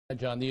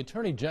John, the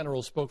Attorney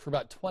General spoke for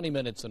about 20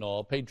 minutes in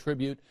all, paid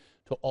tribute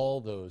to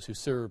all those who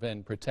serve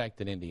and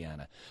protect in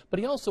Indiana. But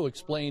he also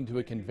explained to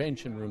a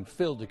convention room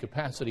filled to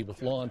capacity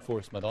with law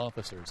enforcement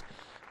officers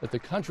that the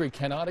country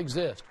cannot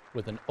exist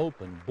with an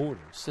open border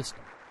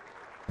system.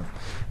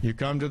 You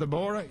come to the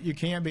border, you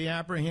can't be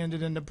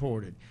apprehended and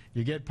deported.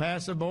 You get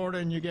past the border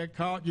and you get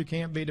caught, you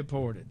can't be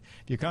deported.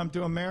 If you come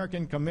to America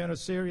and commit a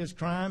serious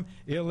crime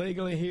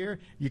illegally here,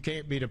 you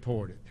can't be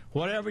deported.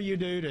 Whatever you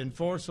do to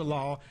enforce the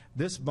law,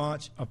 this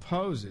bunch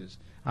opposes.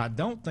 I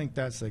don't think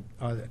that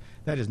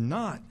is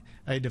not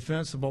a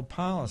defensible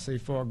policy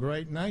for a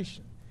great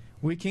nation.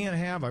 We can't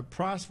have a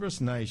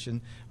prosperous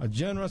nation, a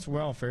generous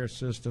welfare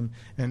system,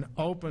 and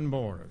open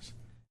borders.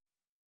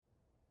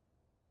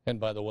 And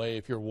by the way,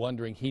 if you're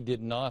wondering, he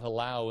did not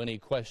allow any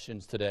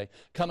questions today.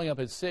 Coming up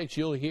at 6,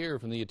 you'll hear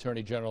from the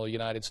Attorney General of the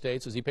United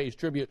States as he pays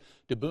tribute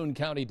to Boone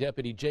County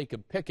Deputy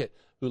Jacob Pickett,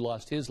 who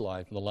lost his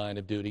life in the line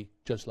of duty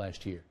just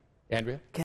last year. Andrea?